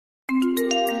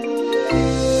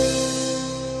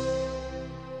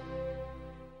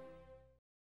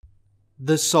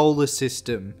The solar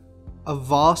system, a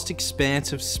vast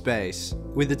expanse of space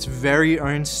with its very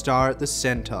own star at the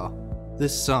centre, the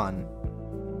Sun.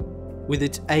 With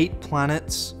its 8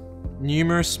 planets,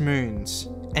 numerous moons,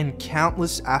 and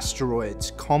countless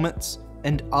asteroids, comets,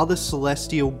 and other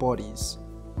celestial bodies,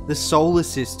 the solar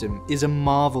system is a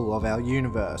marvel of our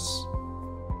universe.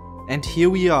 And here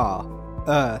we are,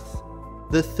 Earth,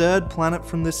 the 3rd planet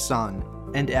from the Sun,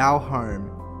 and our home.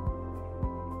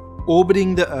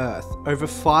 Orbiting the Earth over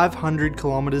 500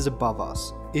 kilometers above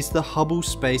us is the Hubble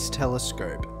Space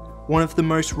Telescope, one of the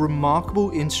most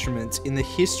remarkable instruments in the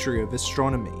history of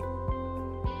astronomy.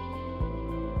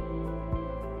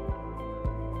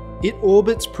 It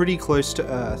orbits pretty close to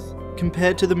Earth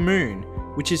compared to the Moon,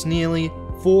 which is nearly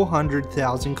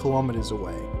 400,000 kilometers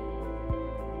away.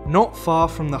 Not far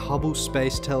from the Hubble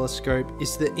Space Telescope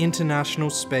is the International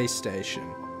Space Station.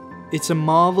 It's a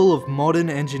marvel of modern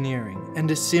engineering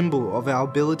and a symbol of our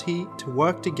ability to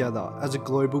work together as a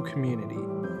global community.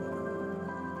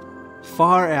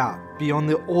 Far out beyond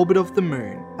the orbit of the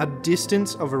Moon, a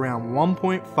distance of around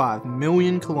 1.5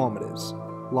 million kilometers,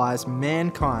 lies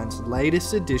mankind's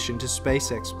latest addition to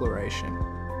space exploration,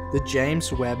 the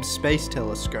James Webb Space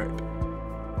Telescope.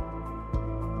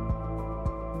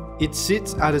 It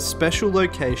sits at a special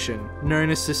location known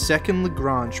as the Second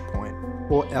Lagrange Point,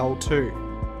 or L2.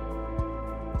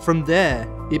 From there,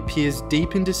 it peers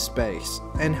deep into space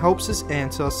and helps us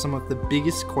answer some of the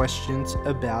biggest questions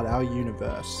about our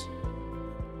universe.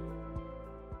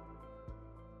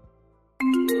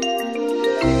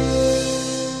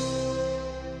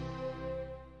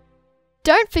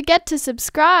 Don't forget to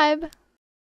subscribe!